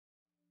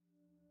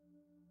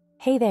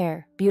Hey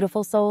there,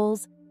 beautiful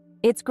souls.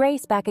 It's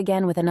Grace back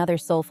again with another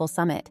Soulful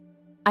Summit.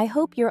 I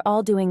hope you're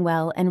all doing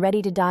well and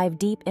ready to dive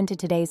deep into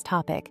today's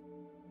topic.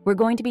 We're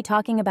going to be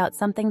talking about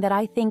something that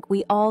I think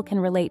we all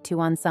can relate to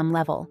on some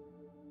level: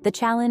 the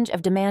challenge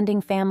of demanding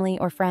family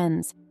or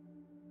friends.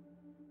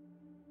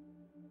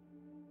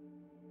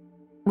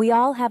 We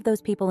all have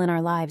those people in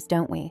our lives,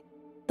 don't we?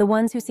 The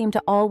ones who seem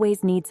to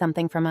always need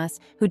something from us,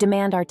 who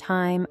demand our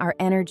time, our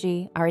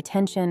energy, our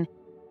attention.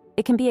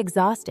 It can be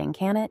exhausting,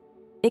 can't it?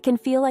 It can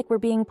feel like we're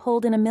being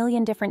pulled in a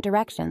million different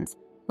directions,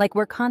 like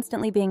we're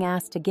constantly being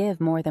asked to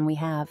give more than we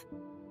have.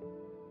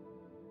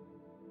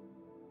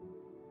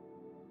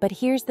 But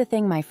here's the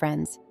thing, my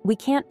friends. We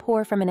can't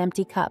pour from an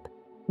empty cup.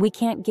 We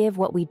can't give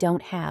what we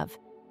don't have.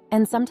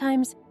 And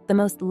sometimes, the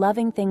most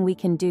loving thing we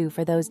can do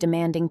for those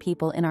demanding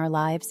people in our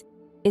lives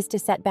is to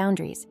set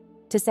boundaries,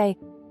 to say,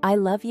 I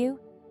love you,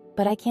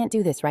 but I can't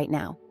do this right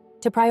now,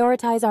 to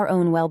prioritize our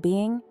own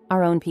well-being,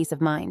 our own peace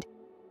of mind.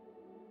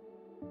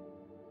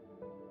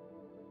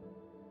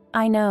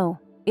 I know,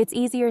 it's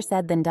easier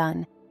said than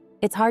done.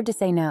 It's hard to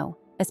say no,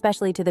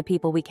 especially to the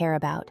people we care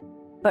about.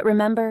 But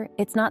remember,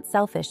 it's not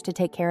selfish to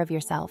take care of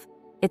yourself.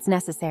 It's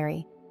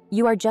necessary.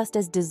 You are just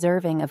as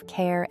deserving of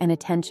care and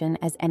attention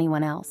as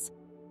anyone else.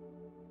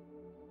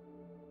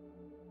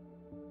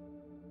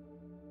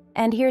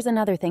 And here's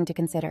another thing to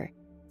consider.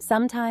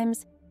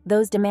 Sometimes,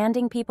 those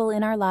demanding people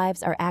in our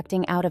lives are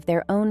acting out of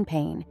their own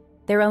pain,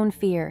 their own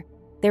fear,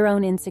 their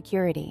own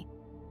insecurity.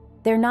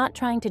 They're not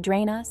trying to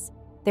drain us.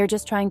 They're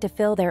just trying to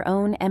fill their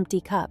own empty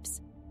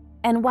cups.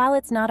 And while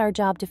it's not our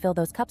job to fill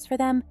those cups for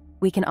them,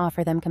 we can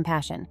offer them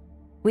compassion.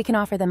 We can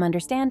offer them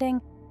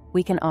understanding.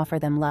 We can offer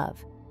them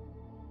love.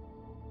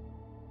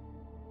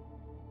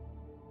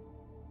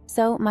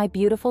 So, my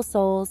beautiful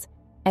souls,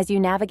 as you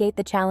navigate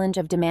the challenge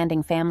of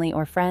demanding family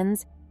or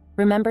friends,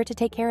 remember to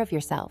take care of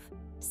yourself,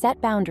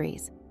 set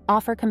boundaries,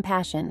 offer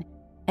compassion,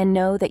 and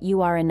know that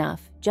you are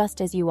enough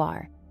just as you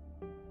are.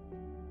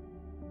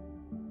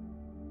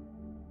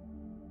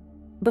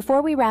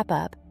 Before we wrap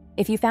up,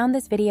 if you found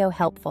this video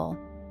helpful,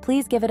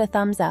 please give it a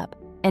thumbs up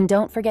and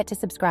don't forget to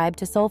subscribe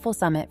to Soulful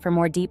Summit for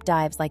more deep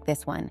dives like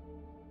this one.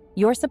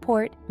 Your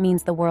support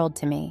means the world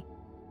to me.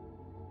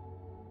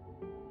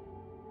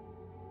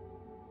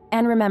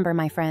 And remember,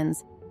 my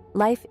friends,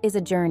 life is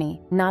a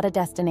journey, not a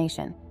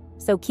destination.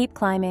 So keep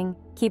climbing,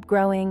 keep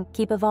growing,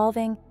 keep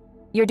evolving.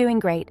 You're doing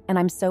great, and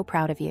I'm so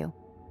proud of you.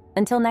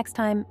 Until next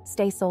time,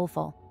 stay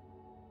soulful.